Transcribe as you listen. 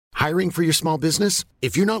Hiring for your small business?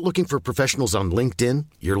 If you're not looking for professionals on LinkedIn,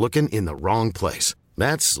 you're looking in the wrong place.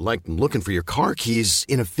 That's like looking for your car keys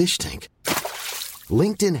in a fish tank.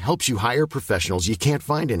 LinkedIn helps you hire professionals you can't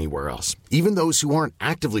find anywhere else, even those who aren't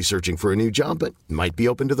actively searching for a new job but might be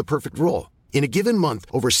open to the perfect role. In a given month,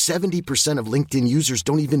 over 70% of LinkedIn users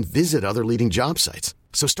don't even visit other leading job sites.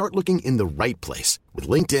 So start looking in the right place. With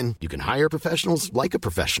LinkedIn, you can hire professionals like a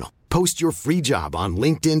professional. Post your free job on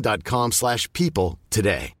linkedin.com/people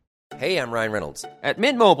today. Hey, I'm Ryan Reynolds. At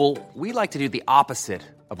Mint Mobile, we like to do the opposite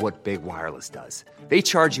of what Big Wireless does. They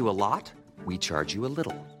charge you a lot, we charge you a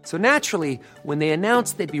little. So naturally, when they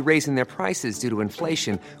announced they'd be raising their prices due to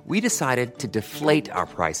inflation, we decided to deflate our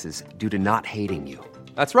prices due to not hating you.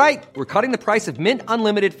 That's right. We're cutting the price of Mint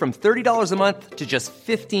Unlimited from $30 a month to just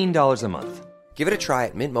 $15 a month. Give it a try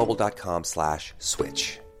at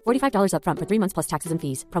mintmobile.com/switch. $45 up front for 3 months plus taxes and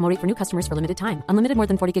fees. Promo rate for new customers for limited time. Unlimited more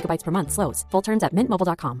than 40 gigabytes per month. Slows full terms at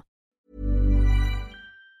mintmobile.com.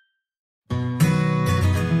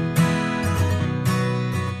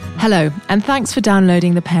 Hello, and thanks for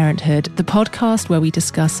downloading The Parenthood, the podcast where we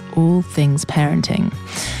discuss all things parenting.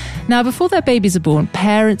 Now, before their babies are born,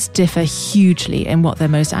 parents differ hugely in what they're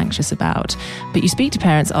most anxious about. But you speak to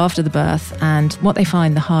parents after the birth, and what they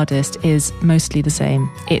find the hardest is mostly the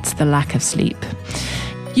same. It's the lack of sleep.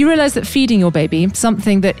 You realise that feeding your baby,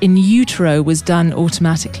 something that in utero was done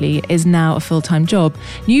automatically, is now a full-time job.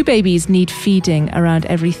 New babies need feeding around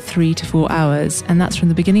every 3 to 4 hours, and that's from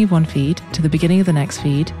the beginning of one feed to the beginning of the next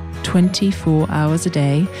feed, 24 hours a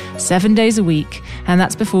day, 7 days a week, and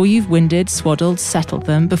that's before you've winded, swaddled, settled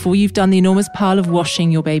them, before you've done the enormous pile of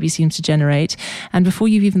washing your baby seems to generate, and before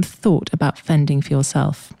you've even thought about fending for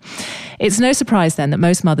yourself. It's no surprise then that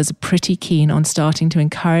most mothers are pretty keen on starting to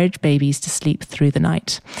encourage babies to sleep through the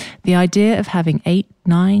night. The idea of having 8,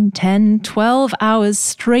 9, 10, 12 hours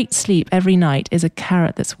straight sleep every night is a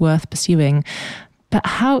carrot that's worth pursuing. But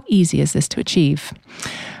how easy is this to achieve?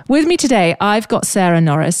 With me today, I've got Sarah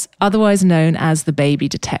Norris, otherwise known as the Baby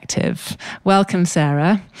Detective. Welcome,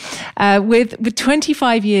 Sarah. With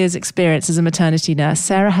 25 years' experience as a maternity nurse,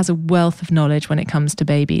 Sarah has a wealth of knowledge when it comes to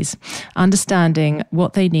babies, understanding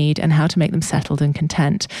what they need and how to make them settled and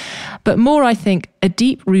content. But more, I think, a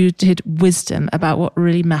deep-rooted wisdom about what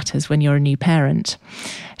really matters when you're a new parent.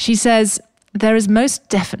 She says, there is most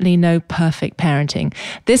definitely no perfect parenting.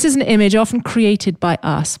 This is an image often created by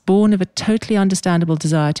us, born of a totally understandable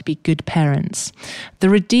desire to be good parents. The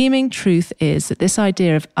redeeming truth is that this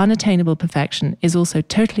idea of unattainable perfection is also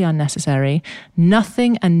totally unnecessary.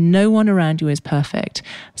 Nothing and no one around you is perfect.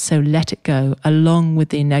 So let it go, along with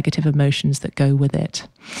the negative emotions that go with it.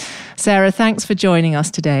 Sarah, thanks for joining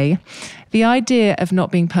us today. The idea of not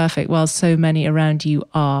being perfect while so many around you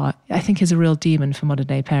are, I think, is a real demon for modern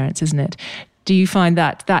day parents, isn't it? Do you find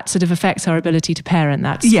that that sort of affects our ability to parent,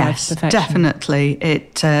 that yes, perfection? Definitely.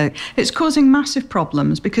 It's causing massive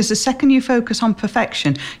problems because the second you focus on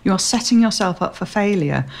perfection, you are setting yourself up for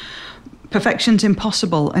failure. Perfection's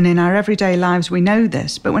impossible, and in our everyday lives we know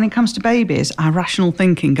this, but when it comes to babies, our rational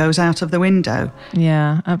thinking goes out of the window.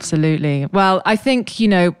 Yeah, absolutely. Well, I think,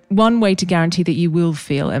 one way to guarantee that you will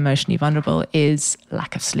feel emotionally vulnerable is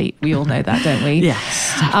lack of sleep. We all know that, don't we?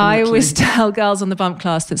 Yes, definitely. I always tell girls on the bump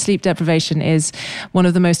class that sleep deprivation is one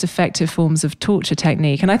of the most effective forms of torture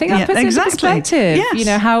technique, and I think that puts it into perspective,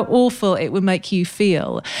 yes. How awful it would make you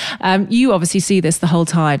feel. You obviously see this the whole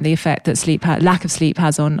time, the effect that lack of sleep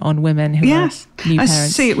has on women who yes, new I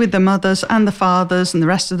parents. see it with the mothers and the fathers and the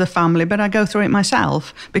rest of the family, but I go through it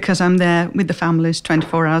myself because I'm there with the families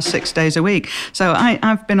 24 hours, 6 days a week. So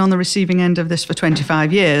I've been on the receiving end of this for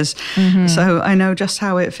 25 years, so I know just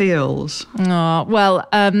how it feels. Oh, well,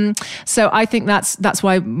 so I think that's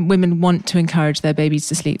why women want to encourage their babies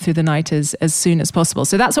to sleep through the night as soon as possible.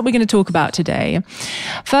 So that's what we're going to talk about today.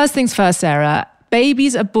 First things first, Sarah.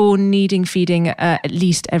 Babies are born needing feeding at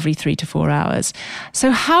least every 3 to 4 hours.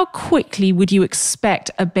 So how quickly would you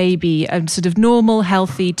expect a baby, a sort of normal,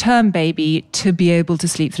 healthy term baby, to be able to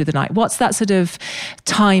sleep through the night? What's that sort of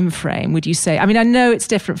time frame, would you say? I mean, I know it's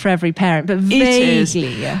different for every parent, but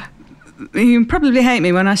vaguely. You probably hate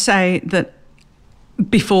me when I say that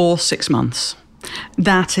before 6 months.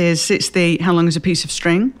 That is, it's the how long is a piece of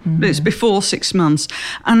string? But it's before 6 months.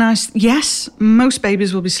 And yes, most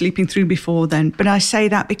babies will be sleeping through before then. But I say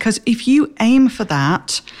that because if you aim for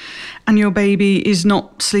that and your baby is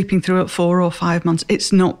not sleeping through at 4 or 5 months,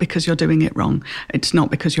 it's not because you're doing it wrong. It's not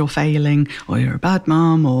because you're failing or you're a bad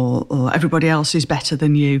mum or everybody else is better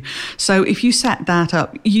than you. So if you set that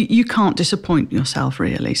up, you can't disappoint yourself,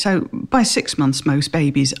 really. So by 6 months, most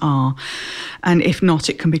babies are. And if not,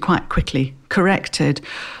 it can be quite quickly corrected.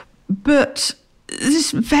 But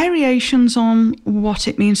there's variations on what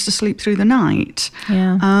it means to sleep through the night.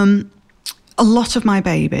 Yeah. A lot of my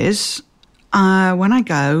babies, when I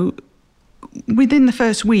go, within the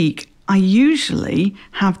first week, I usually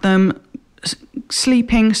have them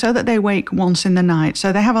sleeping so that they wake once in the night.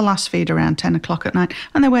 So they have a last feed around 10 o'clock at night,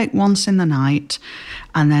 and they wake once in the night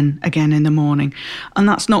and then again in the morning. And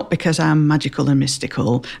that's not because I'm magical and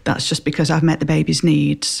mystical. That's just because I've met the baby's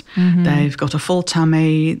needs. Mm-hmm. They've got a full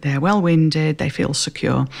tummy, they're well-winded, they feel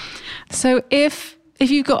secure. So if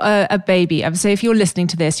you've got a baby, I would say if you're listening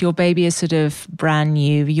to this, your baby is sort of brand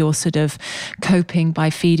new, you're sort of coping by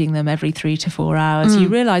feeding them every 3 to 4 hours, you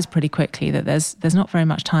realise pretty quickly that there's not very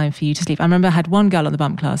much time for you to sleep. I remember I had one girl on the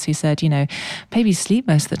bump class who said, babies sleep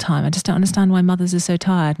most of the time. I just don't understand why mothers are so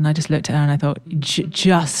tired. And I just looked at her and I thought,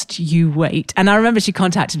 just you wait. And I remember she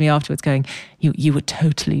contacted me afterwards going, you were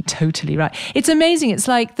totally, totally right. It's amazing. It's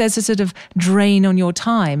like there's a sort of drain on your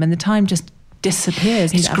time and the time just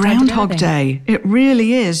disappears. It's Groundhog Day. It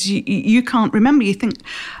really is. You can't remember. You think,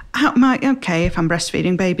 if I'm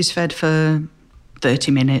breastfeeding, baby's fed for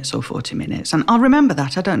 30 minutes or 40 minutes, and I'll remember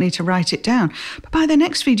that. I don't need to write it down. But by the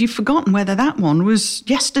next feed, you've forgotten whether that one was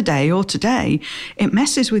yesterday or today. It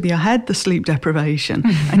messes with your head, the sleep deprivation.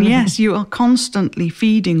 And yes, you are constantly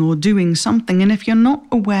feeding or doing something. And if you're not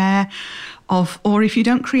aware of, or if you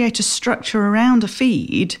don't create a structure around a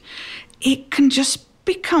feed, it can just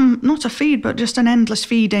become not a feed, but just an endless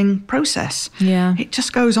feeding process. Yeah. It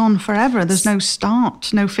just goes on forever. There's no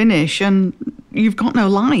start, no finish, and you've got no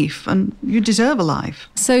life, and you deserve a life.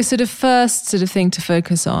 So first thing to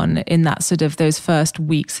focus on in that those first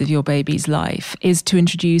weeks of your baby's life is to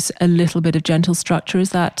introduce a little bit of gentle structure. Is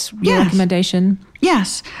that your recommendation?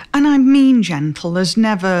 Yes, and I mean gentle. There's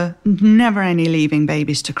never any leaving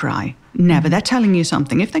babies to cry. Never. They're telling you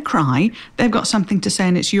something. If they cry, they've got something to say,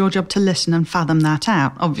 and it's your job to listen and fathom that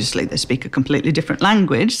out. Obviously, they speak a completely different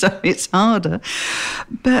language, so it's harder.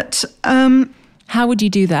 But how would you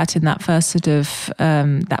do that in that first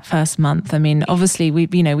that first month? I mean, obviously, we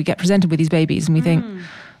get presented with these babies, and we think,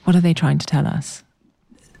 what are they trying to tell us?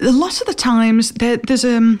 A lot of the times, there's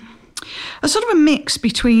a sort of a mix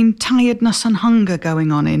between tiredness and hunger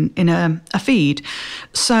going on in a feed.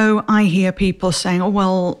 So I hear people saying,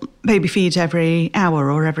 baby feeds every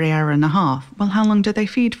hour or every hour and a half. Well, how long do they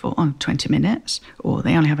feed for? 20 minutes, or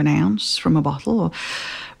they only have an ounce from a bottle.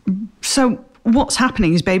 So what's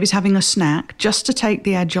happening is baby's having a snack just to take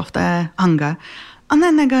the edge off their hunger, and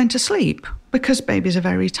then they're going to sleep because babies are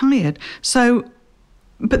very tired.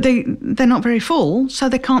 But they're not very full, so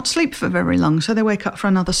they can't sleep for very long, so they wake up for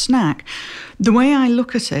another snack. The way I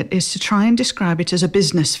look at it is to try and describe it as a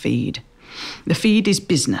business feed. The feed is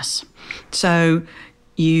business. So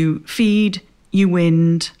you feed, you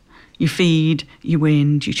wind, you feed, you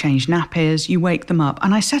wind, you change nappies, you wake them up.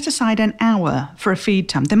 And I set aside an hour for a feed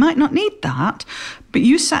time. They might not need that, but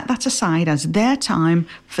you set that aside as their time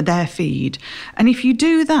for their feed. And if you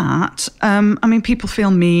do that, people feel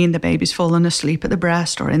mean, the baby's fallen asleep at the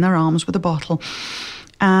breast or in their arms with a bottle.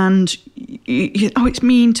 And, it's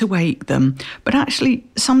mean to wake them. But actually,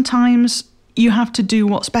 sometimes you have to do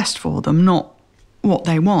what's best for them, not what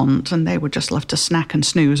they want, and they would just love to snack and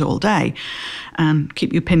snooze all day and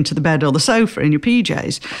keep you pinned to the bed or the sofa in your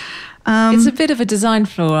PJs. It's a bit of a design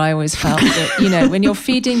flaw, I always felt, that, when you're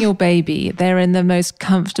feeding your baby, they're in the most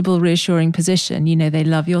comfortable, reassuring position. They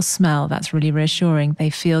love your smell. That's really reassuring. They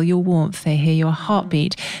feel your warmth. They hear your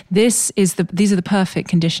heartbeat. These are the perfect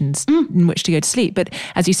conditions in which to go to sleep. But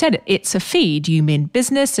as you said, it's a feed. You mean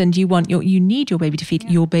business, and you need your baby to feed. Yeah.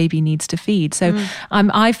 Your baby needs to feed. So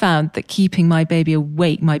I found that keeping my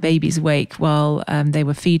babies awake while they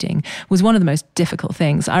were feeding was one of the most difficult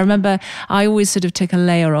things. I remember I always sort of took a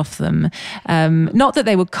layer off them. Not that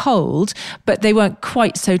they were cold, but they weren't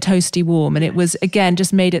quite so toasty warm. And it was, again,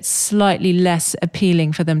 just made it slightly less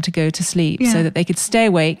appealing for them to go to sleep so that they could stay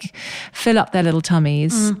awake, fill up their little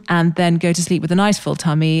tummies, and then go to sleep with a nice full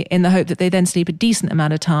tummy in the hope that they then sleep a decent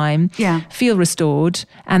amount of time, feel restored,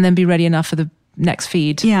 and then be ready enough for the next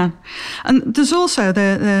feed. Yeah. And there's also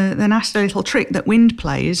the nasty little trick that wind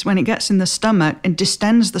plays when it gets in the stomach and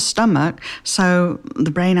distends the stomach, so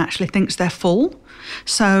the brain actually thinks they're full.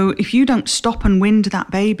 So if you don't stop and wind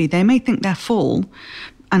that baby, they may think they're full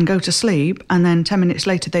and go to sleep, and then 10 minutes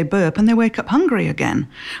later they burp and they wake up hungry again,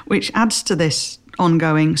 which adds to this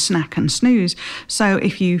ongoing snack and snooze. So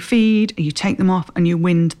if you feed, you take them off and you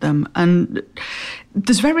wind them. And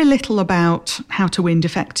there's very little about how to wind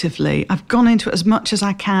effectively. I've gone into it as much as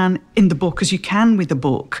I can in the book, as you can with the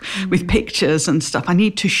book, with pictures and stuff. I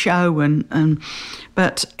need to show,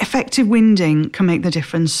 but effective winding can make the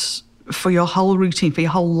difference for your whole routine, for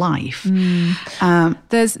your whole life.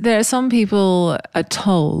 There are some people are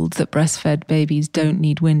told that breastfed babies don't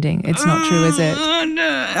need winding. It's not true, is it?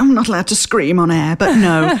 No, I'm not allowed to scream on air, but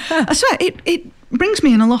no. I swear, it brings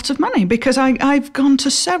me in a lot of money because I've gone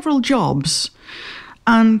to several jobs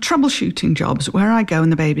and troubleshooting jobs where I go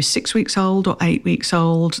and the baby's 6 weeks old or 8 weeks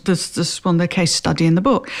old. There's one, the case study in the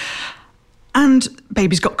book. And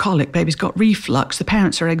baby's got colic, baby's got reflux, the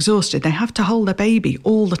parents are exhausted. They have to hold their baby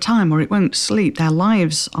all the time or it won't sleep. Their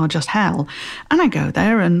lives are just hell. And I go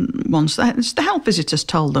there and once the health visitors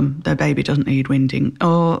told them their baby doesn't need winding.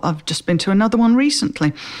 Or I've just been to another one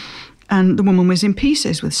recently and the woman was in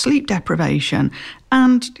pieces with sleep deprivation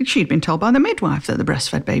and she'd been told by the midwife that the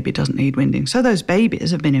breastfed baby doesn't need winding. So those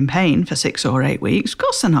babies have been in pain for 6 or 8 weeks. Of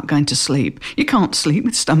course they're not going to sleep. You can't sleep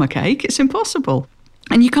with stomachache. It's impossible.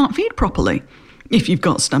 And you can't feed properly if you've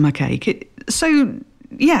got stomachache. So,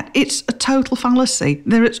 yeah, it's a total fallacy.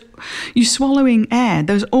 You're swallowing air.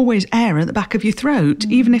 There's always air at the back of your throat.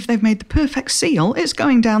 Even if they've made the perfect seal, it's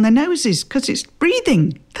going down their noses because it's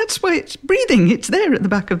breathing. That's why it's breathing. It's there at the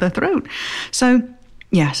back of their throat. So,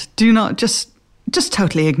 yes, do not just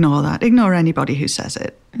totally ignore that. Ignore anybody who says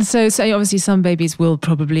it. So obviously some babies will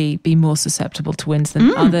probably be more susceptible to winds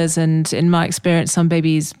than others. And in my experience, some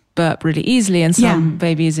babies burp really easily and some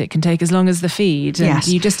babies it can take as long as the feed. And yes.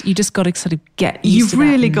 you just got to sort of get used to that.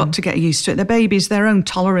 You've really got to get used to it. The babies, their own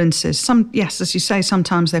tolerances. As you say,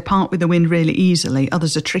 sometimes they part with the wind really easily.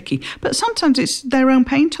 Others are tricky. But sometimes it's their own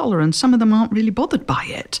pain tolerance. Some of them aren't really bothered by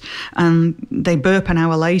it. And they burp an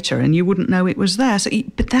hour later and you wouldn't know it was there.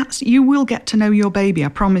 You will get to know your baby, I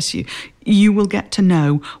promise you. You will get to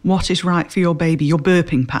know what is right for your baby, your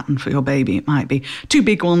burping pattern for your baby. It might be 2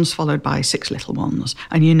 big ones followed by 6 little ones.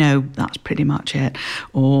 And you know that's pretty much it.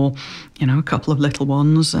 Or, a couple of little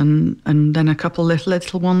ones and then a couple of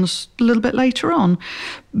little ones a little bit later on.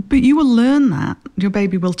 But you will learn that. Your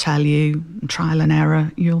baby will tell you, trial and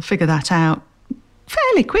error. You'll figure that out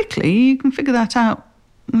fairly quickly. You can figure that out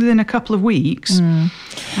within a couple of weeks.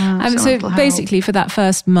 So basically for that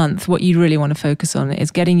first month, what you really want to focus on is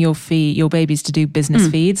getting your babies to do business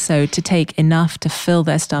feeds. So to take enough to fill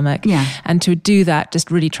their stomach. Yeah. And to do that, just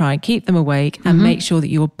really try and keep them awake and make sure that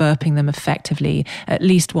you're burping them effectively at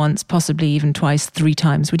least once, possibly even twice, 3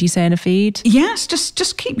 times. Would you say in a feed? Yes,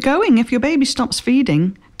 just keep going. If your baby stops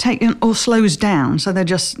feeding, or slows down, so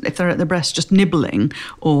if they're at the breast, just nibbling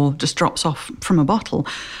or just drops off from a bottle,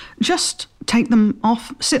 just take them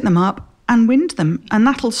off, sit them up and wind them. And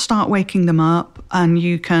that'll start waking them up and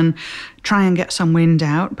you can try and get some wind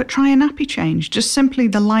out, but try a nappy change. Just simply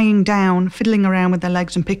the lying down, fiddling around with their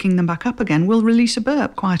legs and picking them back up again will release a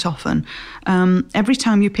burp quite often. Every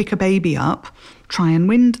time you pick a baby up, try and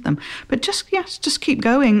wind them. But just keep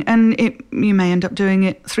going and you may end up doing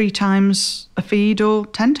it 3 times a feed or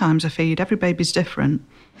 10 times a feed. Every baby's different.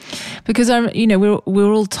 Because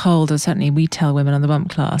we're all told, or certainly we tell women on the bump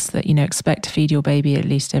class that expect to feed your baby at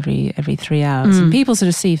least every 3 hours, and people sort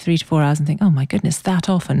of see 3 to 4 hours and think, oh my goodness, that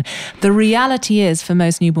often. The reality is for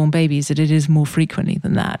most newborn babies that it is more frequently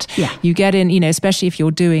than that. Yeah. You get in, especially if you're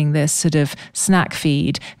doing this sort of snack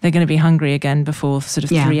feed, they're going to be hungry again before sort of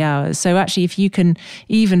 3 hours. So actually, if you can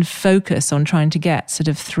even focus on trying to get sort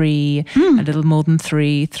of 3, a little more than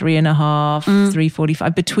 3, 3.5,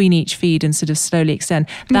 3:45 between each feed and sort of slowly extend.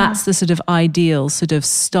 That's the sort of ideal sort of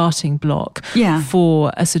starting block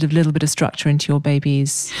for a sort of little bit of structure into your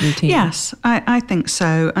baby's routine. Yes, I think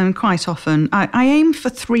so. And quite often, I aim for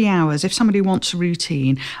 3 hours. If somebody wants a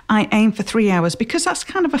routine, I aim for 3 hours because that's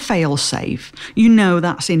kind of a fail-safe.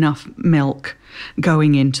 That's enough milk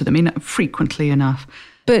going into them, frequently enough.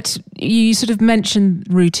 But you sort of mentioned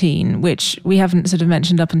routine, which we haven't sort of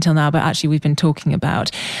mentioned up until now, but actually we've been talking about.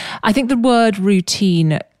 I think the word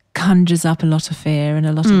routine conjures up a lot of fear in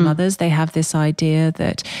a lot of mothers. They have this idea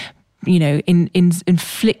that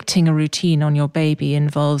inflicting a routine on your baby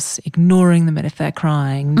involves ignoring them if they're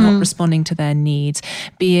crying, not responding to their needs,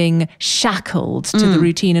 being shackled to the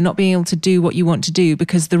routine and not being able to do what you want to do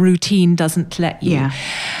because the routine doesn't let you. Yeah.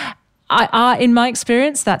 In my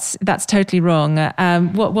experience, that's totally wrong.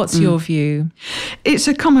 What's your view? It's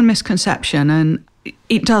a common misconception, and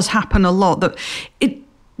it does happen a lot. That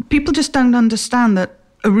people just don't understand that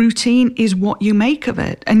a routine is what you make of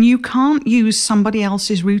it, and you can't use somebody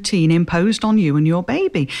else's routine imposed on you and your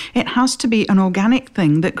baby. It has to be an organic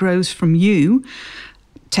thing that grows from you,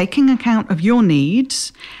 taking account of your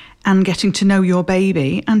needs and getting to know your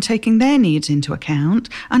baby and taking their needs into account.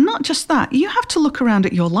 And not just that, you have to look around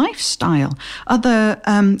at your lifestyle, other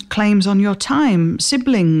claims on your time,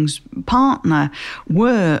 siblings, partner,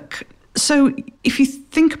 work, So if you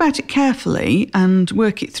think about it carefully and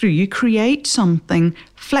work it through, you create something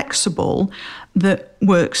flexible that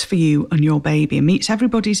works for you and your baby and meets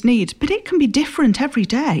everybody's needs, but it can be different every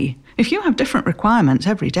day. If you have different requirements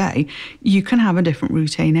every day, you can have a different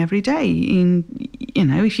routine every day.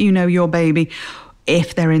 If you know your baby,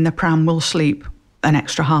 if they're in the pram, will sleep an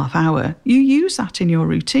extra half hour, you use that in your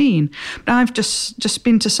routine. But I've just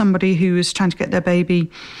been to somebody who was trying to get their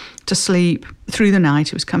baby to sleep through the night.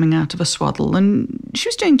 It was coming out of a swaddle, and she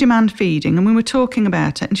was doing demand feeding, and we were talking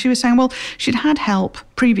about it, and she was saying, well, she'd had help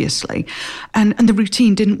previously and the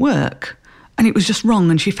routine didn't work and it was just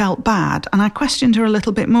wrong and she felt bad. And I questioned her a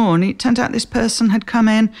little bit more, and it turned out this person had come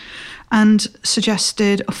in and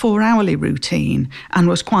suggested a 4-hourly routine and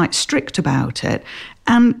was quite strict about it,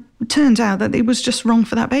 and it turns out that it was just wrong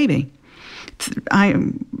for that baby. I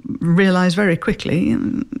realised very quickly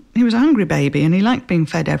he was a hungry baby and he liked being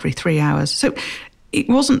fed every 3 hours. So it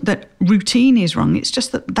wasn't that routine is wrong, it's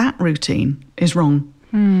just that routine is wrong.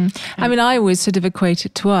 I mean, I always sort of equate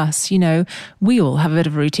it to us, we all have a bit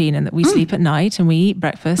of a routine in that we sleep at night and we eat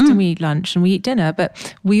breakfast and we eat lunch and we eat dinner,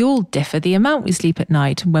 but we all differ the amount we sleep at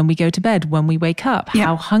night, when we go to bed, when we wake up,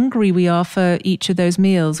 how hungry we are for each of those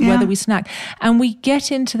meals, whether we snack. And we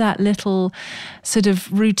get into that little sort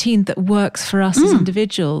of routine that works for us as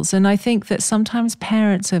individuals. And I think that sometimes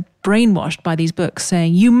parents are brainwashed by these books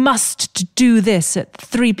saying you must do this at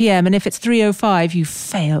 3 p.m. and if it's 3:05 you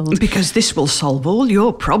failed. Because this will solve all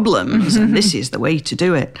your problems and this is the way to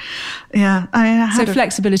do it. Yeah. So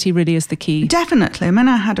flexibility really is the key. Definitely. I mean,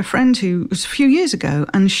 I had a friend who was a few years ago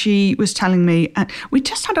and she was telling me, we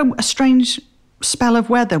just had a strange spell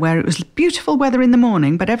of weather where it was beautiful weather in the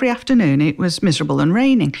morning, but every afternoon it was miserable and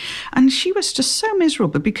raining. And she was just so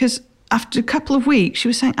miserable because after a couple of weeks, she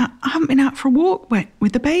was saying, I haven't been out for a walk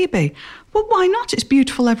with the baby. Well, why not? It's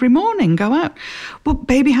beautiful every morning. Go out. Well,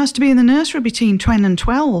 baby has to be in the nursery between 10 and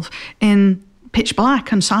 12 in pitch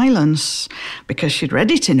black and silence, because she'd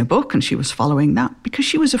read it in a book and she was following that because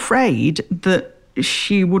she was afraid that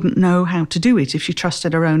she wouldn't know how to do it if she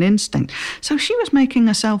trusted her own instinct. So she was making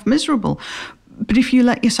herself miserable. But if you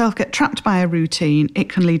let yourself get trapped by a routine, it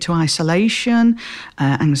can lead to isolation,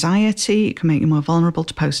 anxiety. It can make you more vulnerable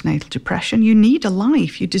to postnatal depression. You need a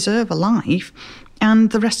life. You deserve a life. And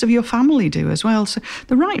the rest of your family do as well. So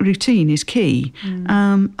the right routine is key.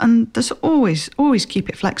 And there's always keep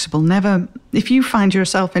it flexible. Never, if you find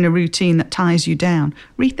yourself in a routine that ties you down,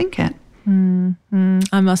 rethink it.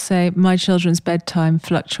 I must say my children's bedtime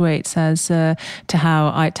fluctuates as to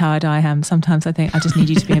how tired I am. Sometimes I think I just need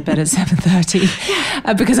you to be in bed at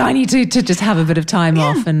 7:30 because I need to just have a bit of time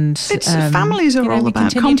off. And families are all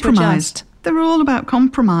about compromise. They're all about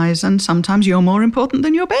compromise, and sometimes you're more important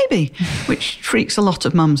than your baby, which freaks a lot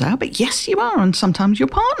of mums out. But yes, you are, and sometimes your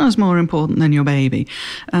partner's more important than your baby.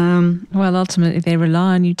 Well, ultimately, they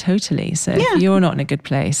rely on you totally. So if you're not in a good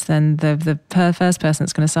place, then the first person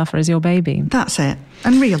that's going to suffer is your baby. That's it.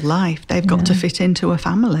 And real life, they've got to fit into a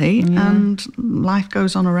family, and life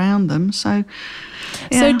goes on around them. So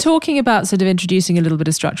talking about sort of introducing a little bit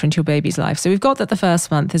of structure into your baby's life. So we've got that the first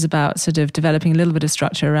month is about sort of developing a little bit of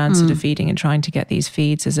structure around sort of feeding and trying to get these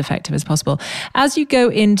feeds as effective as possible. As you go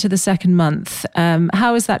into the second month,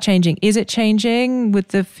 how is that changing? Is it changing with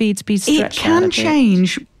the feeds being stretched? It can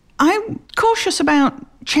change. I'm cautious about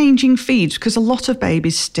changing feeds because a lot of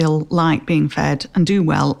babies still like being fed and do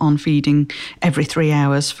well on feeding every 3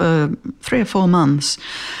 hours for 3 or 4 months.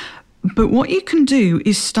 But what you can do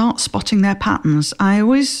is start spotting their patterns. I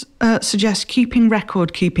always suggest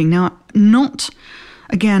record keeping. Now, not,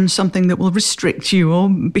 again, something that will restrict you or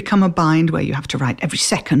become a bind where you have to write every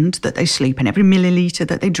second that they sleep and every milliliter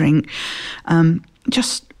that they drink.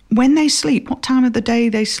 Just when they sleep, what time of the day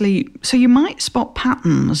they sleep. So you might spot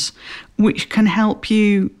patterns which can help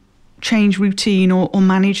you change routine or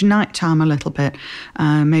manage nighttime a little bit.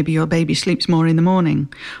 Maybe your baby sleeps more in the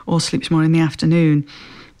morning or sleeps more in the afternoon,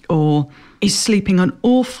 or is sleeping an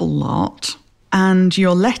awful lot and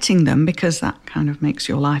you're letting them because that kind of makes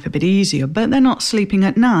your life a bit easier, but they're not sleeping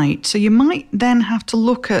at night. So you might then have to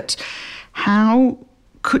look at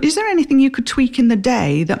is there anything you could tweak in the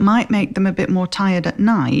day that might make them a bit more tired at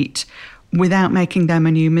night without making them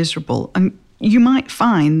and you miserable? And you might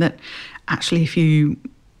find that actually if you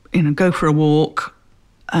go for a walk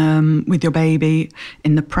with your baby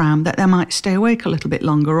in the pram, that they might stay awake a little bit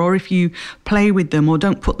longer. Or if you play with them or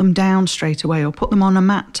don't put them down straight away or put them on a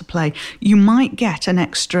mat to play, you might get an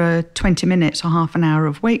extra 20 minutes or half an hour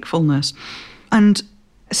of wakefulness. And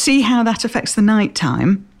see how that affects the night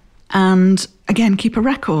time. And again, keep a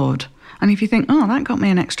record. And if you think, that got me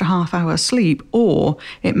an extra half hour sleep, or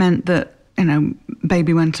it meant that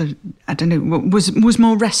baby went to, I don't know, was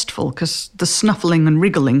more restful, because the snuffling and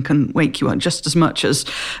wriggling can wake you up just as much as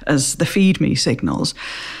the feed me signals.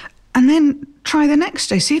 And then try the next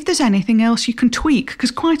day, see if there's anything else you can tweak, because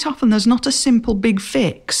quite often there's not a simple big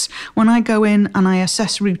fix. When I go in and I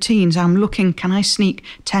assess routines, I'm looking, can I sneak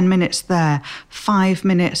 10 minutes there, 5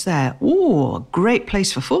 minutes there? Oh, a great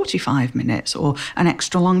place for 45 minutes, or an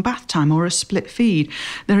extra long bath time, or a split feed.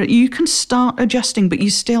 You can start adjusting, but you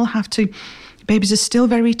still have to. Babies are still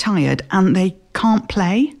very tired and they can't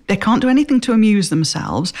play. They can't do anything to amuse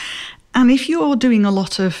themselves. And if you're doing a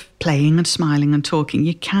lot of playing and smiling and talking,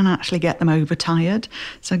 you can actually get them overtired.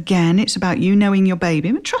 So again, it's about you knowing your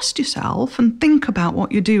baby, but trust yourself and think about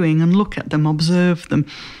what you're doing and look at them, observe them.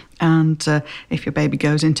 And if your baby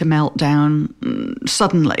goes into meltdown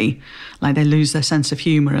suddenly, like they lose their sense of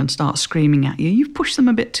humour and start screaming at you, you've pushed them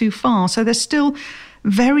a bit too far. So they're still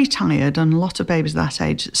very tired, and a lot of babies that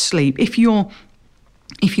age sleep. If you're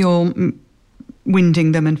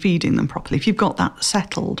winding them and feeding them properly, if you've got that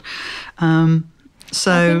settled.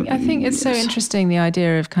 So I think it's so interesting, the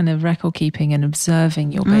idea of kind of record keeping and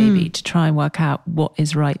observing your baby to try and work out what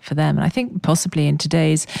is right for them. And I think possibly in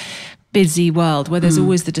today's busy world where there's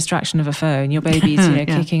always the distraction of a phone, your baby's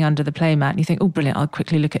kicking under the playmat, and you think, oh brilliant, I'll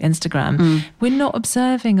quickly look at Instagram. We're not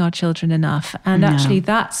observing our children enough, and actually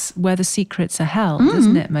that's where the secrets are held,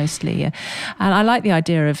 isn't it, mostly? And I like the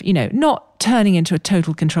idea of not turning into a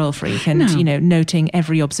total control freak and noting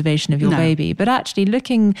every observation of your baby, but actually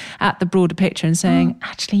looking at the broader picture and saying,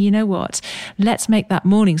 actually, you know what, let's make that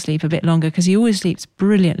morning sleep a bit longer, because he always sleeps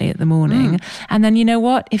brilliantly at the morning. And then, you know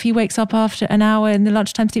what, if he wakes up after an hour in the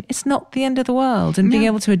lunchtime sleep, it's not the end of the world. And being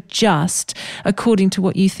able to adjust according to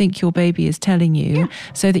what you think your baby is telling you,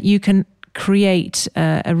 so that you can create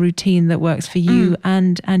a routine that works for you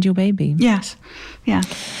and your baby. Yes. Yeah.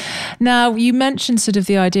 Now, you mentioned sort of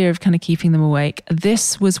the idea of kind of keeping them awake.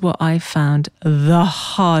 This was what I found the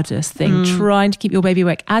hardest thing, trying to keep your baby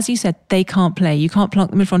awake. As you said, they can't play. You can't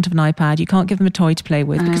plonk them in front of an iPad. You can't give them a toy to play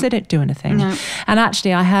with because they don't do anything. No. And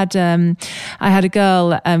actually, I had a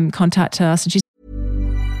girl contact us, and she.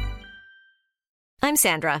 I'm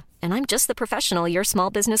Sandra, and I'm just the professional your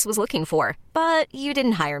small business was looking for. But you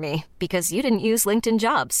didn't hire me because you didn't use LinkedIn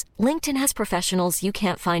Jobs. LinkedIn has professionals you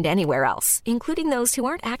can't find anywhere else, including those who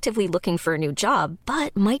aren't actively looking for a new job,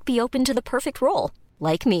 but might be open to the perfect role,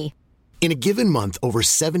 like me. In a given month, over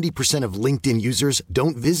 70% of LinkedIn users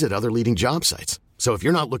don't visit other leading job sites. So if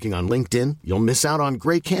you're not looking on LinkedIn, you'll miss out on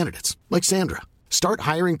great candidates like Sandra. Start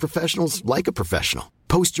hiring professionals like a professional.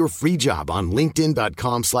 Post your free job on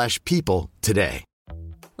linkedin.com/people today.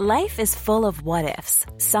 Life is full of what-ifs.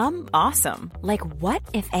 Some awesome, like what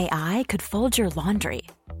if AI could fold your laundry?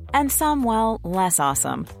 And some, well, less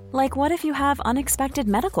awesome, like what if you have unexpected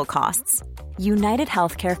medical costs? United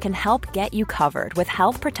Healthcare can help get you covered with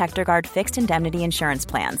Health Protector Guard fixed indemnity insurance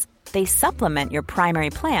plans. They supplement your primary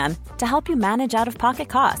plan to help you manage out-of-pocket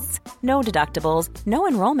costs. No deductibles, no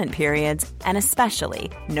enrollment periods, and especially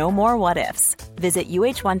no more what-ifs. Visit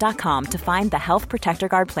uh1.com to find the Health Protector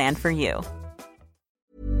Guard plan for you.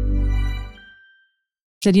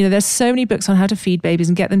 Said, there's so many books on how to feed babies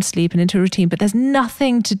and get them to sleep and into a routine, but there's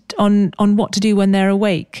nothing on what to do when they're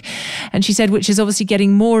awake. And she said, which is obviously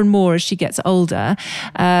getting more and more as she gets older.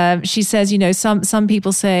 She says, some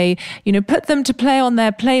people say, put them to play on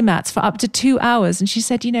their playmats for up to 2 hours. And she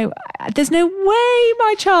said, there's no way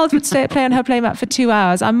my child would play on her playmat for 2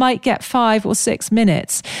 hours. I might get 5 or 6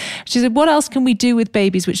 minutes. She said, what else can we do with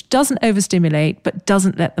babies which doesn't overstimulate but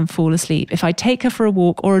doesn't let them fall asleep? If I take her for a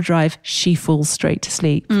walk or a drive, she falls straight to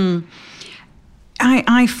sleep.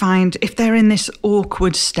 I find if they're in this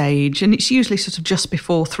awkward stage, and it's usually sort of just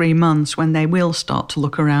before 3 months when they will start to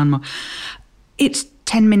look around more, it's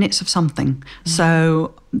 10 minutes of something.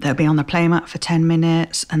 So they'll be on the playmat for 10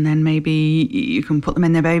 minutes, and then maybe you can put them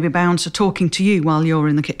in their baby bouncer talking to you while you're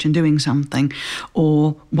in the kitchen doing something,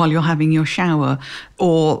 or while you're having your shower,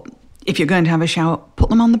 or if you're going to have a shower, put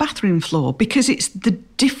them on the bathroom floor, because it's the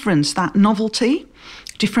difference, that novelty.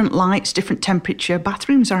 Different lights, different temperature.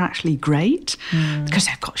 Bathrooms are actually great because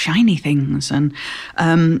they've got shiny things. And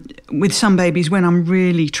with some babies, when I'm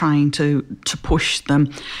really trying to push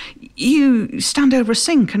them, you stand over a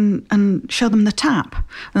sink and show them the tap,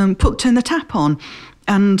 turn the tap on,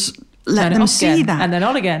 and let them see that. And then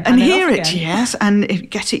on again. And hear it, yes. And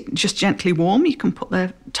get it just gently warm. You can put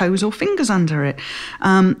their toes or fingers under it.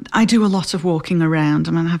 I do a lot of walking around.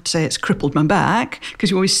 I have to say it's crippled my back, because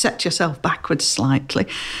you always set yourself backwards slightly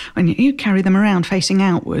when you carry them around facing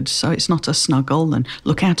outwards, so it's not a snuggle, and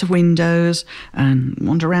look out of windows and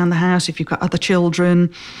wander around the house if you've got other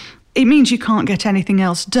children. It means you can't get anything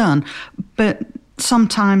else done. But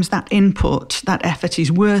sometimes that input, that effort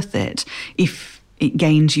is worth it if it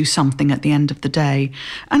gains you something at the end of the day.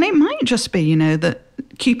 And it might just be, that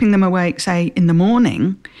keeping them awake, say, in the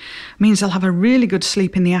morning means they'll have a really good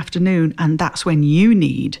sleep in the afternoon, and that's when you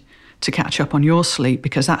need to catch up on your sleep,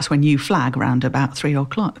 because that's when you flag around about 3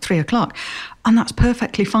 o'clock. And that's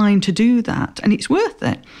perfectly fine to do that, and it's worth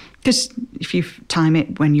it. Because if you time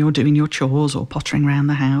it when you're doing your chores or pottering around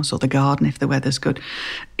the house or the garden, if the weather's good,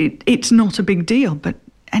 it's not a big deal. But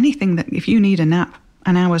anything that, if you need a nap,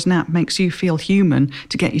 an hour's nap makes you feel human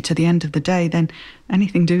to get you to the end of the day, then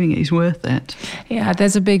anything doing it is worth it. Yeah,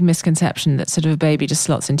 there's a big misconception that sort of a baby just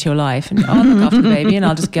slots into your life and I'll look after the baby and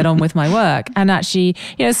I'll just get on with my work. And actually,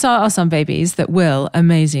 there are some babies that will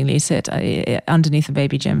amazingly sit underneath a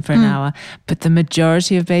baby gym for an hour, but the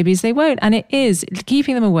majority of babies, they won't. And it is,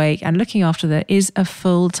 keeping them awake and looking after them is a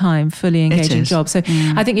full-time, fully engaging job. So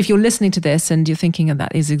I think if you're listening to this and you're thinking,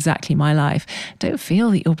 that is exactly my life, don't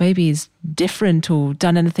feel that your baby is different or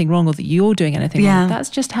done anything wrong or that you're doing anything wrong. That's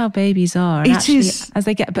just how babies are. And actually, as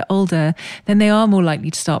they get a bit older, then they are more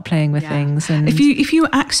likely to start playing with things. And if you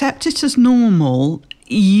accept it as normal,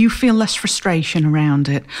 you feel less frustration around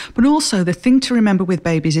it. But also the thing to remember with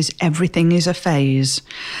babies is everything is a phase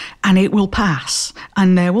and it will pass.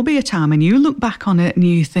 And there will be a time and you look back on it and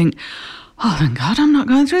you think, oh, thank God I'm not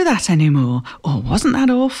going through that anymore. Or wasn't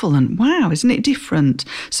that awful? And wow, isn't it different?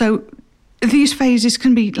 So these phases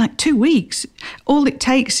can be like 2 weeks. All it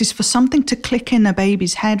takes is for something to click in a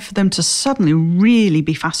baby's head for them to suddenly really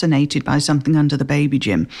be fascinated by something under the baby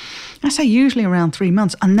gym. I say usually around 3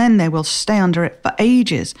 months, and then they will stay under it for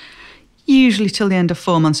ages. Usually till the end of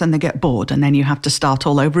 4 months, and they get bored, and then you have to start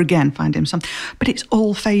all over again, find him something. But it's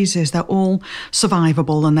all phases. They're all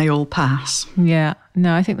survivable and they all pass. Yeah.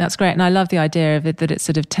 No, I think that's great. And I love the idea of it, that it's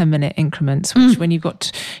sort of 10-minute increments, which when you've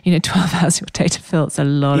got, 12 hours of day to fill, it's a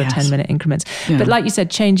lot of 10-minute increments. Yeah. But like you said,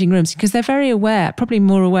 changing rooms, because they're very aware, probably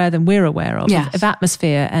more aware than we're aware of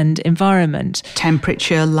atmosphere and environment.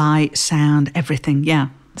 Temperature, light, sound, everything,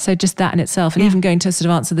 So just that in itself, and even going to sort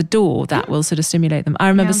of answer the door, that will sort of stimulate them. I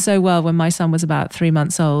remember so well when my son was about 3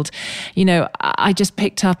 months old, I just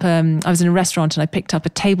picked up, I was in a restaurant and I picked up a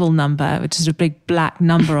table number, which is a big black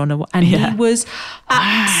number and he was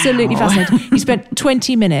absolutely fascinated. He spent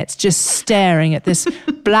 20 minutes just staring at this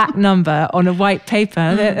black number on a white paper.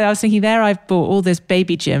 And I was thinking, I've bought all this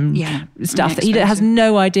baby gym stuff that he has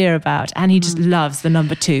no idea about, and he just loves the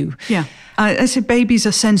number 2. Yeah. I said babies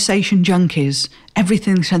are sensation junkies.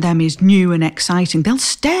 Everything to them is new and exciting. They'll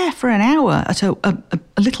stare for an hour at a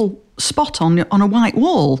little spot on a white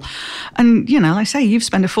wall. And, like I say, you've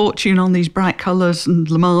spent a fortune on these bright colours and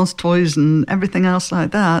Lamar's toys and everything else like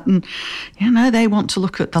that. And, they want to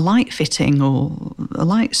look at the light fitting or a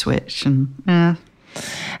light switch. And,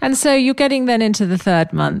 And so you're getting then into the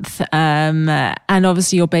 3rd month, and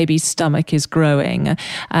obviously your baby's stomach is growing.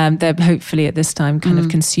 They're hopefully at this time kind of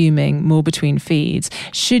consuming more between feeds.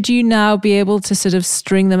 Should you now be able to sort of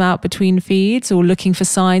string them out between feeds, or looking for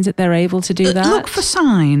signs that they're able to do that? Look for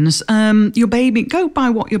signs. Your baby, go by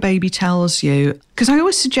what your baby tells you. Because I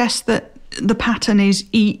always suggest that the pattern is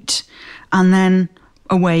eat and then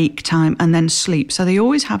awake time and then sleep. So they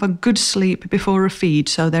always have a good sleep before a feed.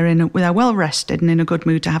 So they're well rested and in a good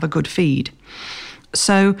mood to have a good feed.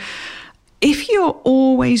 So if you're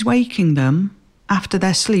always waking them after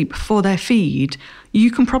their sleep for their feed,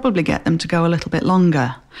 you can probably get them to go a little bit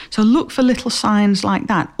longer. So look for little signs like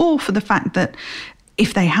that, or for the fact that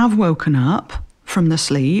if they have woken up from the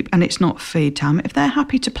sleep and it's not feed time, if they're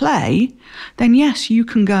happy to play, then yes, you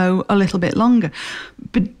can go a little bit longer.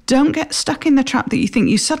 But don't get stuck in the trap that you think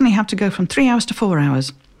you suddenly have to go from 3 hours to 4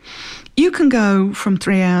 hours. You can go from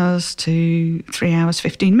 3 hours to 3 hours,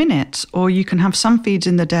 15 minutes, or you can have some feeds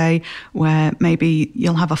in the day where maybe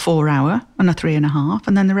you'll have a 4 hour and a 3.5,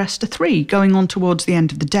 and then the rest are 3, going on towards the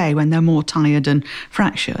end of the day when they're more tired and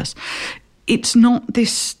fractious. It's not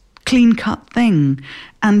this clean-cut thing,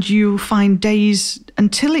 and you'll find days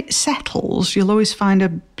until it settles. You'll always find a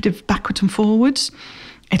bit of backwards and forwards.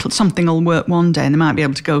 Something will work one day, and they might be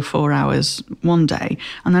able to go 4 hours one day,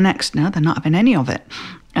 and the next, no, they're not having any of it.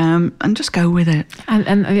 And just go with it.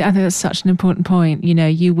 And I think that's such an important point.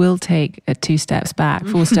 You will take 2 steps back,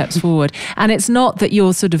 4 steps forward, and it's not that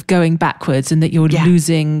you're sort of going backwards and that you're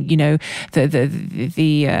losing, the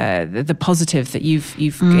positive that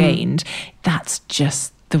you've gained. That's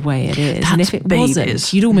just the way it is. That's and if it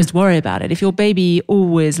wasn't, you'd almost worry about it. If your baby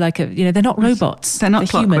always they're not robots. They're not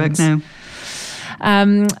clockwork, humans. no.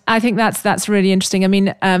 I think that's really interesting. I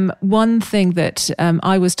mean, one thing that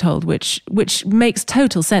I was told, which makes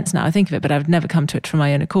total sense now I think of it, but I would never come to it from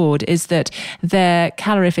my own accord, is that their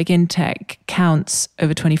calorific intake counts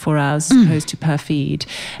over 24 hours as opposed to per feed.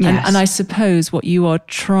 Yes. And I suppose what you are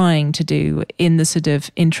trying to do in the sort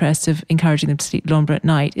of interest of encouraging them to sleep longer at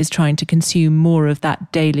night is trying to consume more of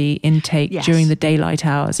that daily intake during the daylight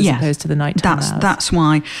hours as opposed to the nighttime hours. That's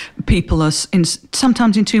why people are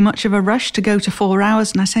sometimes in too much of a rush to go to 4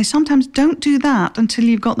 hours. And I say, sometimes don't do that until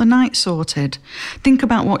you've got the night sorted. Think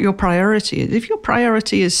about what your priority is. If your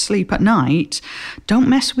priority is sleep at night, don't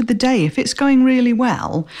mess with the day. If it's going really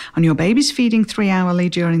well and your baby's feeding 3 hourly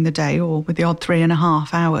during the day or with the odd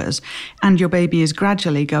 3.5 hours, and your baby is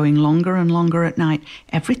gradually going longer and longer at night,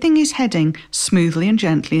 everything is heading smoothly and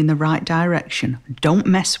gently in the right direction. Don't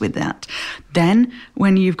mess with that. Then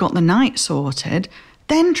when you've got the night sorted,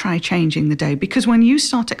 then try changing the day, because when you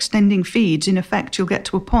start extending feeds, in effect, you'll get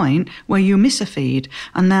to a point where you miss a feed,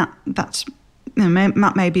 and that's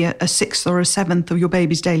that may be a sixth or a seventh of your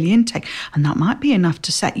baby's daily intake, and that might be enough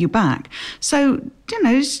to set you back. So,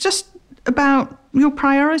 it's just about your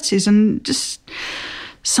priorities, and just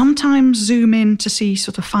sometimes zoom in to see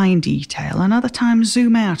sort of fine detail, and other times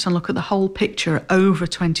zoom out and look at the whole picture over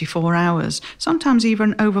 24 hours, sometimes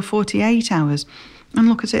even over 48 hours. And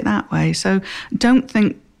look at it that way. So don't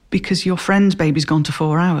think because your friend's baby's gone to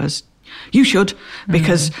 4 hours, you should,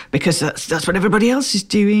 because that's what everybody else is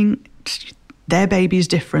doing. Their baby is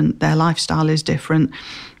different. Their lifestyle is different.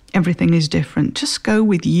 Everything is different. Just go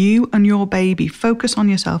with you and your baby. Focus on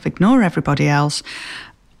yourself. Ignore everybody else.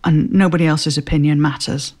 And nobody else's opinion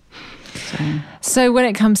matters. So when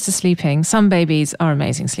it comes to sleeping, some babies are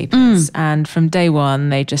amazing sleepers, and from day one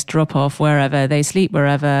they just drop off wherever, they sleep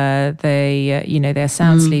wherever, they're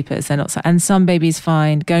sound sleepers. They're not, and some babies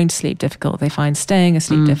find going to sleep difficult, they find staying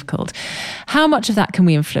asleep difficult. How much of that can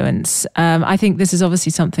we influence? I think this is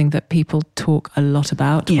obviously something that people talk a lot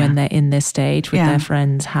about when they're in this stage with their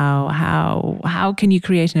friends. How can you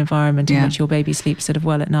create an environment in which your baby sleeps sort of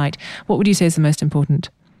well at night? What would you say is the most important?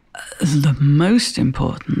 The most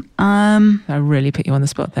important. I really put you on the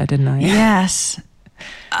spot there, didn't I? Yes.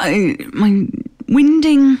 My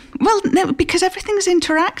winding. Well, no, because everything's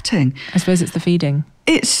interacting. I suppose it's the feeding.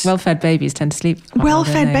 It's well-fed babies tend to sleep quite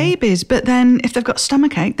well-fed babies, but then if they've got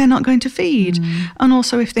stomachache, they're not going to feed. And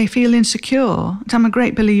also if they feel insecure, I'm a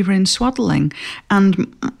great believer in swaddling.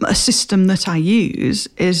 And a system that I use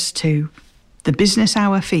is the business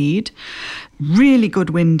hour feed, really good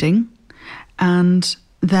winding, and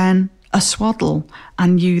then a swaddle,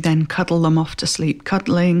 and you then cuddle them off to sleep,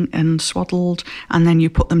 cuddling and swaddled, and then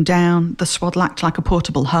you put them down. The swaddle acts like a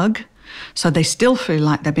portable hug, so they still feel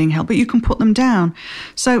like they're being held, but you can put them down.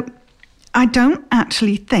 So I don't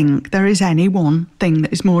actually think there is any one thing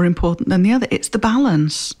that is more important than the other. It's the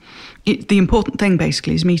balance. The important thing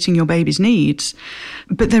basically is meeting your baby's needs,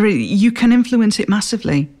 but you can influence it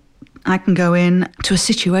massively. I can go in to a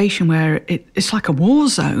situation where it's like a war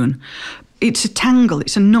zone. It's a tangle,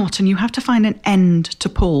 it's a knot, and you have to find an end to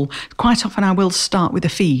pull. Quite often I will start with a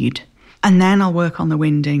feed, and then I'll work on the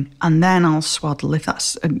winding, and then I'll swaddle if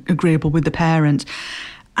that's agreeable with the parent.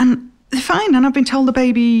 And they're fine, and I've been told the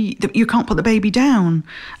baby, that you can't put the baby down,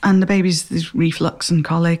 and the baby's there's reflux and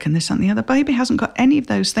colic and this and the other. The baby hasn't got any of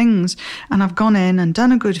those things, and I've gone in and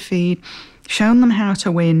done a good feed, shown them how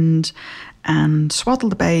to wind, and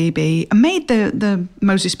swaddled the baby, and made the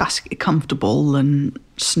Moses basket comfortable and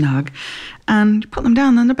snug, and put them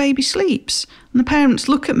down, and the baby sleeps. And the parents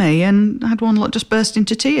look at me, and I had one lot just burst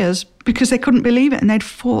into tears because they couldn't believe it, and they'd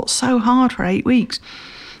fought so hard for 8 weeks.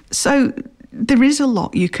 So there is a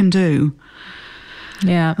lot you can do.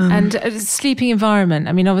 Yeah, and sleeping environment.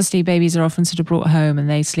 I mean, obviously babies are often sort of brought home and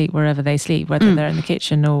they sleep wherever they sleep, whether they're in the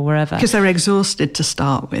kitchen or wherever. Because they're exhausted to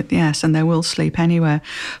start with, yes, and they will sleep anywhere.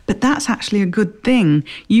 But that's actually a good thing.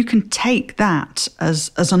 You can take that as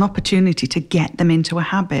an opportunity to get them into a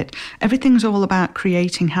habit. Everything's all about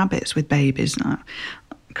creating habits with babies now.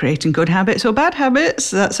 Creating good habits or bad habits,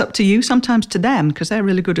 that's up to you, sometimes to them, because they're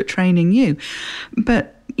really good at training you.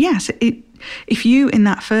 But yes, if you, in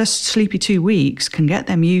that first sleepy 2 weeks, can get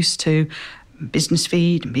them used to business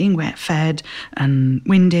feed and being wet fed and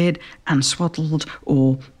winded and swaddled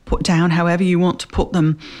or put down however you want to put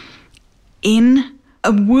them in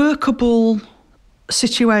a workable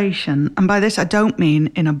situation, and by this I don't mean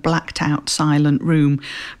in a blacked out silent room,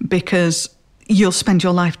 because you'll spend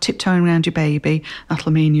your life tiptoeing around your baby.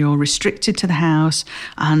 That'll mean you're restricted to the house.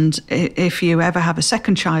 And if you ever have a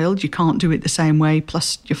second child, you can't do it the same way.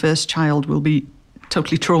 Plus, your first child will be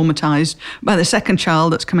totally traumatised by the second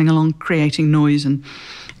child that's coming along creating noise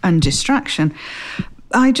and distraction.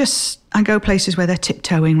 I go places where they're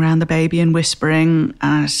tiptoeing around the baby and whispering.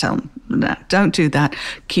 So don't do that.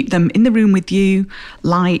 Keep them in the room with you.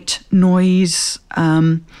 Light, noise.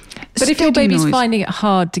 But if your baby's finding it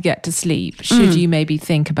hard to get to sleep, should you maybe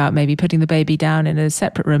think about maybe putting the baby down in a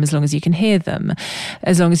separate room as long as you can hear them,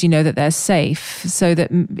 as long as you know that they're safe, so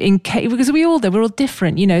that in case, because we're all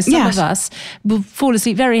different, some of us will fall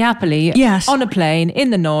asleep very happily on a plane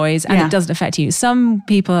in the noise and it doesn't affect you. Some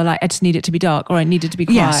people are like, I just need it to be dark, or I need it to be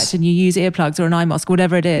quiet, and you use earplugs or an eye mask,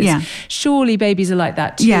 whatever it is. Yeah. Surely babies are like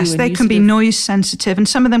that too. Yes, they can be noise sensitive, and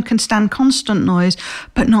some of them can stand constant noise,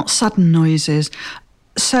 but not sudden noises.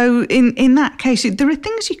 So in that case, there are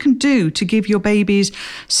things you can do to give your babies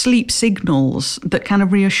sleep signals that kind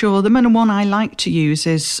of reassure them. And one I like to use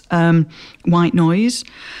is white noise.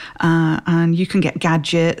 And you can get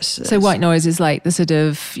gadgets. So white noise is like the sort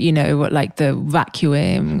of, like the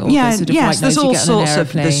vacuum or the sort of white noise there's all you get on an sorts of,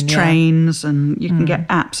 airplane. there's trains and you can get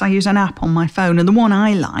apps. I use an app on my phone, and the one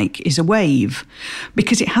I like is a wave,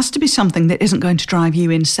 because it has to be something that isn't going to drive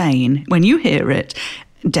you insane when you hear it,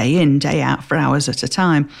 day in, day out, for hours at a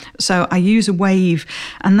time. So I use a wave,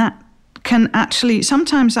 and that can actually,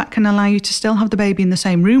 sometimes that can allow you to still have the baby in the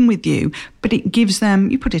same room with you, but it gives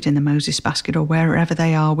them, you put it in the Moses basket or wherever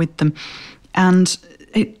they are with them, and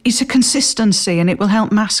it's a consistency, and it will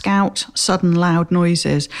help mask out sudden loud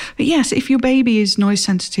noises. But yes, if your baby is noise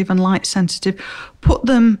sensitive and light sensitive, put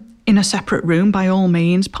them in a separate room by all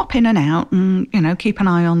means, pop in and out and, keep an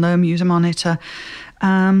eye on them, use a monitor.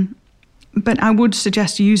 But I would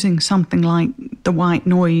suggest using something like the white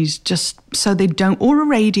noise, just so they don't, or a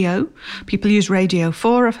radio. People use Radio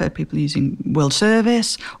 4. I've heard people using World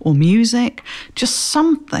Service or music. Just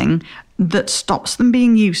something that stops them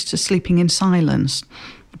being used to sleeping in silence.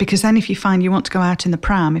 Because then if you find you want to go out in the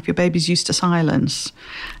pram, if your baby's used to silence,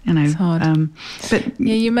 it's hard. But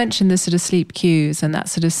you mentioned the sort of sleep cues and that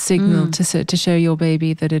sort of signal to show your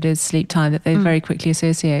baby that it is sleep time, that they very quickly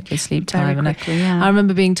associate with sleep time. Very quickly, I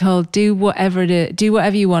remember being told, do whatever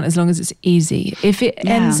you want as long as it's easy. If it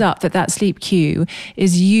ends up that sleep cue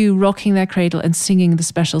is you rocking their cradle and singing the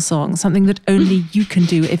special song, something that only you can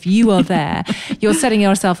do if you are there, you're setting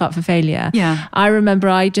yourself up for failure. Yeah. I remember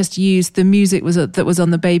I just used the music that was on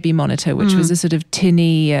the baby monitor, which was a sort of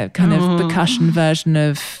tinny kind of percussion version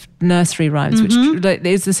of nursery rhymes, which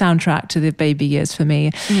is the soundtrack to the baby years for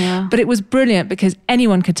me. Yeah. But it was brilliant because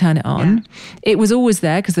anyone could turn it on. Yeah. It was always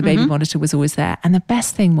there because the baby monitor was always there. And the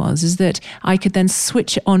best thing was that I could then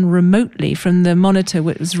switch it on remotely from the monitor,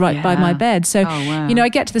 which was right by my bed. So, I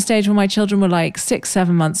get to the stage where my children were like 6-7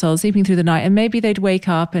 months old, sleeping through the night, and maybe they'd wake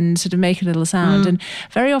up and sort of make a little sound. And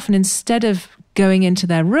very often, instead of going into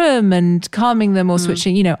their room and calming them or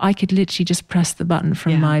switching, I could literally just press the button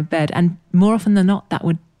from my bed. And more often than not, that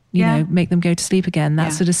would make them go to sleep again.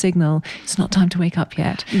 That sort of signal, it's not time to wake up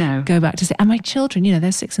yet. No. Go back to sleep. And my children,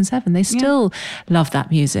 they're 6 and 7. They still love that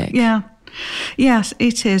music. Yeah. Yes,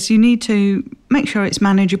 it is. You need to make sure it's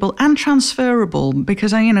manageable and transferable,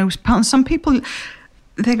 because, some people,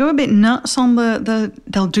 they go a bit nuts on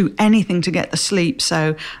they'll do anything to get the sleep.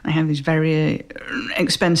 So they have these very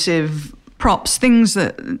expensive props, things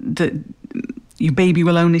that your baby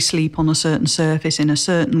will only sleep on a certain surface in a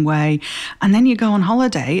certain way, and then you go on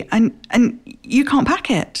holiday and you can't pack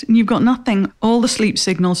it, and you've got nothing. All the sleep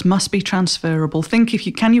signals must be transferable. Think,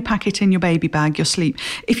 can you pack it in your baby bag, your sleep?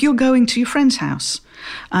 If you're going to your friend's house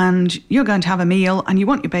and you're going to have a meal and you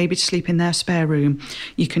want your baby to sleep in their spare room,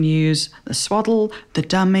 you can use the swaddle, the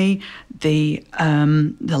dummy, the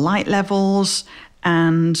light levels,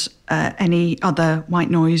 and any other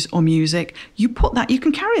white noise or music. You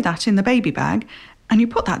can carry that in the baby bag, and you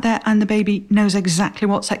put that there, and the baby knows exactly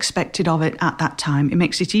what's expected of it at that time. It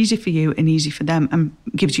makes it easy for you and easy for them, and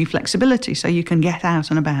gives you flexibility so you can get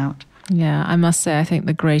out and about. Yeah, I must say, I think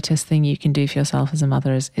the greatest thing you can do for yourself as a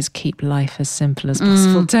mother is keep life as simple as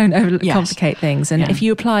possible. Don't overcomplicate things. And if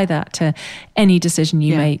you apply that to any decision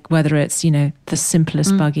you make, whether it's, the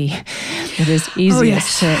simplest buggy that is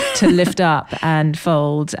easiest to lift up and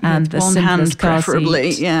fold, and the simplest car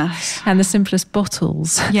seat, and the simplest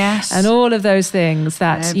bottles, and all of those things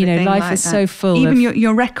that, everything life like is that. so full Even of.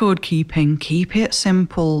 your record keeping, keep it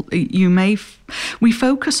simple. We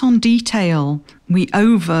focus on detail, we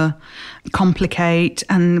over complicate,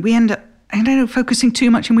 and we end up focusing too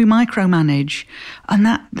much, and we micromanage, and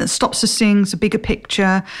that stops us seeing the bigger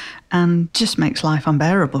picture and just makes life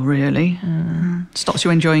unbearable, really. Stops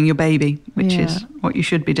you enjoying your baby, which is what you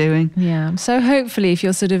should be doing. Yeah. So hopefully, if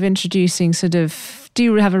you're sort of introducing sort of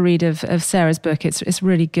do have a read of Sarah's book. It's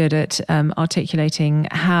really good at articulating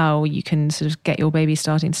how you can sort of get your baby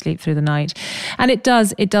starting to sleep through the night. And it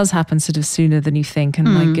does happen sort of sooner than you think. And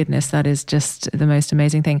my goodness, that is just the most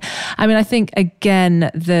amazing thing. I mean, I think,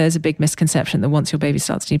 again, there's a big misconception that once your baby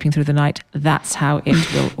starts sleeping through the night, that's how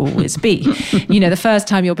it will always be. The first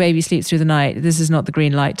time your baby sleeps through the night, this is not the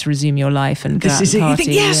green light to resume your life and go out and party. You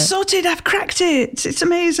think, yes, sorted, I've cracked it. It's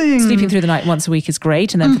amazing. Sleeping through the night once a week is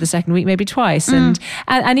great, and then for the second week, maybe twice.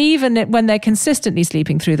 And even when they're consistently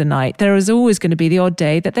sleeping through the night, there is always going to be the odd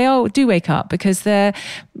day that they do wake up because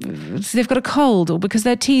they've got a cold, or because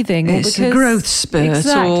they're teething, or it's because a growth spurt,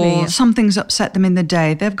 or something's upset them in the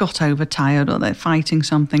day. They've got overtired, or they're fighting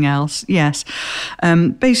something else. Yes.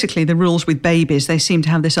 Basically, the rules with babies, they seem to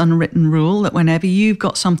have this unwritten rule that whenever you've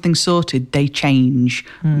got something sorted, they change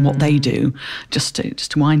what they do, just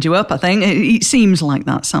to wind you up, I think. It seems like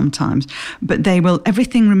that sometimes. But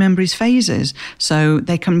everything, remember, is phases. So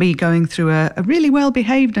they can be going through a really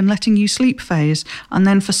well-behaved and letting you sleep phase. And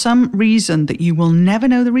then for some reason that you will never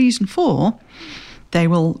know the reason for, they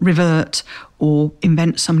will revert or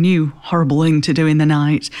invent some new horrible thing to do in the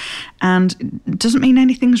night. And it doesn't mean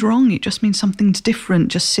anything's wrong. It just means something's different.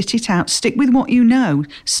 Just sit it out. Stick with what you know.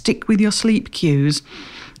 Stick with your sleep cues.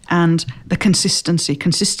 And the consistency.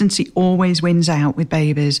 Consistency always wins out with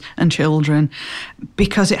babies and children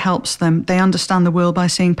because it helps them. They understand the world by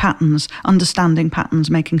seeing patterns, understanding patterns,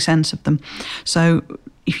 making sense of them. So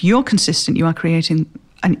if you're consistent, you are creating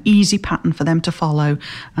an easy pattern for them to follow,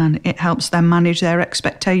 and it helps them manage their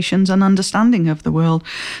expectations and understanding of the world.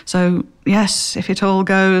 So yes, if it all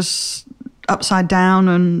goes upside down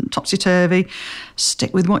and topsy-turvy,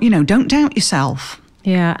 stick with what you know. Don't doubt yourself.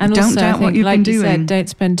 Yeah, and don't also doubt I think, what you've like been you doing. said, don't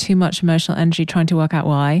spend too much emotional energy trying to work out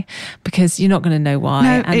why, because you're not going to know why.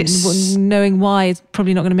 No, and knowing why is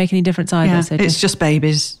probably not going to make any difference either. Yeah, So it's just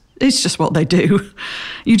babies. It's just what they do.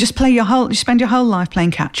 You just you spend your whole life playing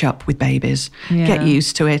catch up with babies. Yeah. Get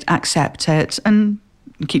used to it, accept it, and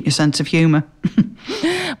keep your sense of humour.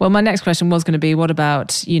 Well, my next question was going to be, what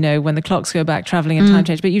about, when the clocks go back, travelling and time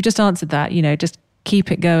change? But you've just answered that, just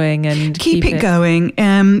keep it going and keep it going.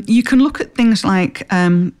 You can look at things like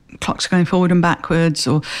clocks going forward and backwards,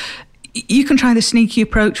 or you can try the sneaky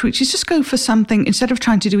approach, which is just go for something instead of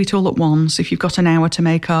trying to do it all at once. If you've got an hour to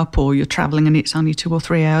make up, or you're travelling and it's only 2 or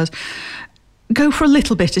 3 hours, go for a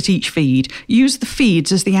little bit at each feed. Use the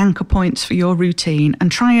feeds as the anchor points for your routine,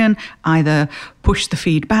 and try and either push the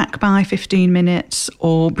feed back by 15 minutes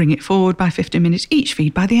or bring it forward by 15 minutes each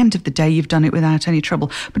feed. By the end of the day, you've done it without any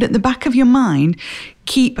trouble. But at the back of your mind,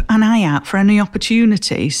 keep an eye out for any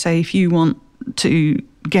opportunity. Say if you want to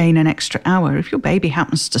gain an extra hour, if your baby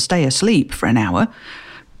happens to stay asleep for an hour,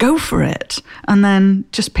 go for it, and then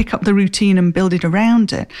just pick up the routine and build it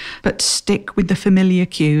around it. But stick with the familiar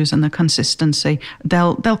cues and the consistency.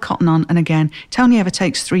 They'll cotton on. And again, it only ever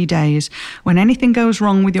takes 3 days. When anything goes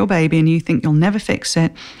wrong with your baby and you think you'll never fix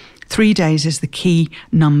it, 3 days is the key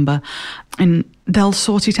number, and they'll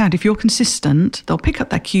sort it out. If you're consistent, they'll pick up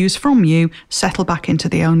their cues from you, settle back into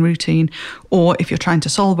their own routine. Or if you're trying to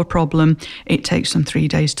solve a problem, it takes them 3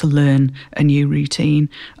 days to learn a new routine,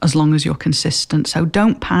 as long as you're consistent. So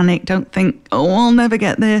don't panic. Don't think, I'll never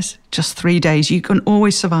get this. Just 3 days. You can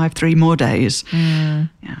always survive 3 more days. Yeah.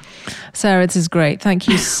 Sarah, this is great. Thank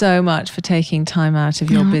you so much for taking time out of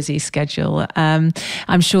your busy schedule.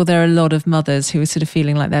 I'm sure there are a lot of mothers who are sort of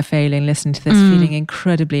feeling like they're failing, listening to this, feeling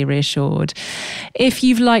incredibly reassured. If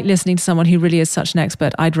you've liked listening to someone who really is such an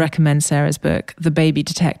expert, I'd recommend Sarah's book, The Baby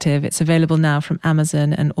Detective. It's available now from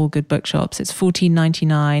Amazon and all good bookshops. It's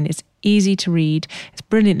 $14.99. It's easy to read. It's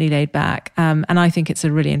brilliantly laid back. And I think it's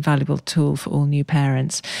a really invaluable tool for all new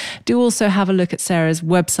parents. Do also have a look at Sarah's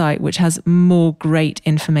website, which has more great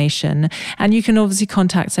information. And you can obviously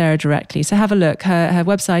contact Sarah directly. So have a look. Her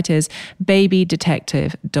website is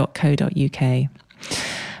babydetective.co.uk.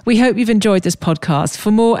 We hope you've enjoyed this podcast. For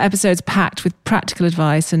more episodes packed with practical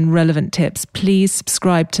advice and relevant tips, please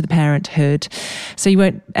subscribe to The Parenthood so you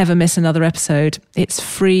won't ever miss another episode. It's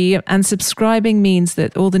free, and subscribing means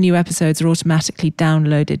that all the new episodes are automatically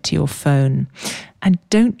downloaded to your phone. And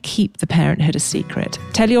don't keep The Parenthood a secret.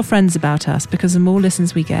 Tell your friends about us, because the more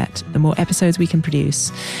listens we get, the more episodes we can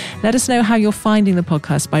produce. Let us know how you're finding the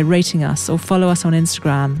podcast by rating us, or follow us on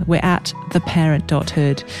Instagram. We're at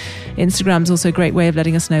theparent.hood. Instagram's also a great way of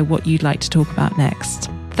letting us know what you'd like to talk about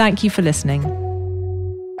next. Thank you for listening.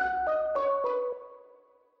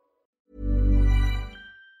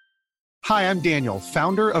 Hi, I'm Daniel,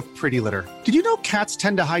 founder of Pretty Litter. Did you know cats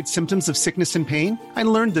tend to hide symptoms of sickness and pain? I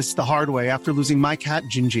learned this the hard way after losing my cat,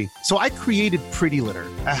 Gingy. So I created Pretty Litter,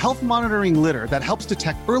 a health monitoring litter that helps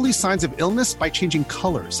detect early signs of illness by changing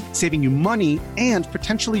colors, saving you money and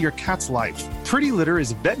potentially your cat's life. Pretty Litter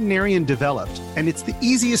is veterinarian developed, and it's the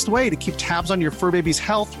easiest way to keep tabs on your fur baby's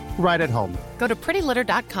health right at home. Go to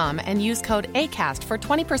prettylitter.com and use code ACAST for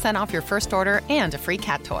 20% off your first order and a free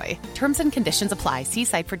cat toy. Terms and conditions apply. See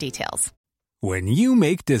site for details. When you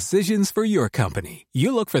make decisions for your company,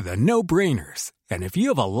 you look for the no-brainers. And if you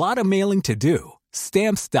have a lot of mailing to do,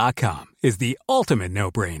 Stamps.com is the ultimate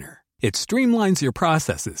no-brainer. It streamlines your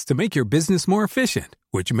processes to make your business more efficient,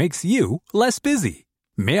 which makes you less busy.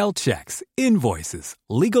 Mail checks, invoices,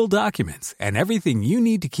 legal documents, and everything you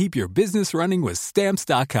need to keep your business running with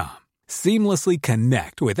Stamps.com. Seamlessly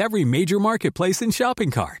connect with every major marketplace and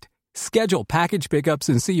shopping cart. Schedule package pickups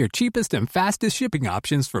and see your cheapest and fastest shipping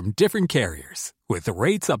options from different carriers. With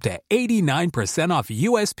rates up to 89% off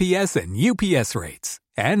USPS and UPS rates.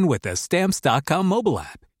 And with the Stamps.com mobile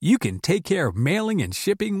app, you can take care of mailing and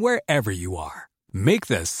shipping wherever you are. Make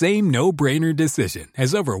the same no-brainer decision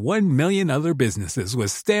as over 1 million other businesses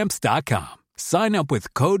with Stamps.com. Sign up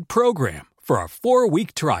with code PROGRAM for a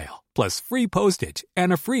 4-week trial, plus free postage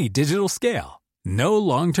and a free digital scale. No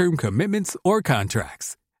long-term commitments or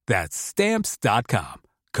contracts. That's Stamps.com.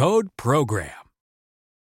 Code PROGRAM.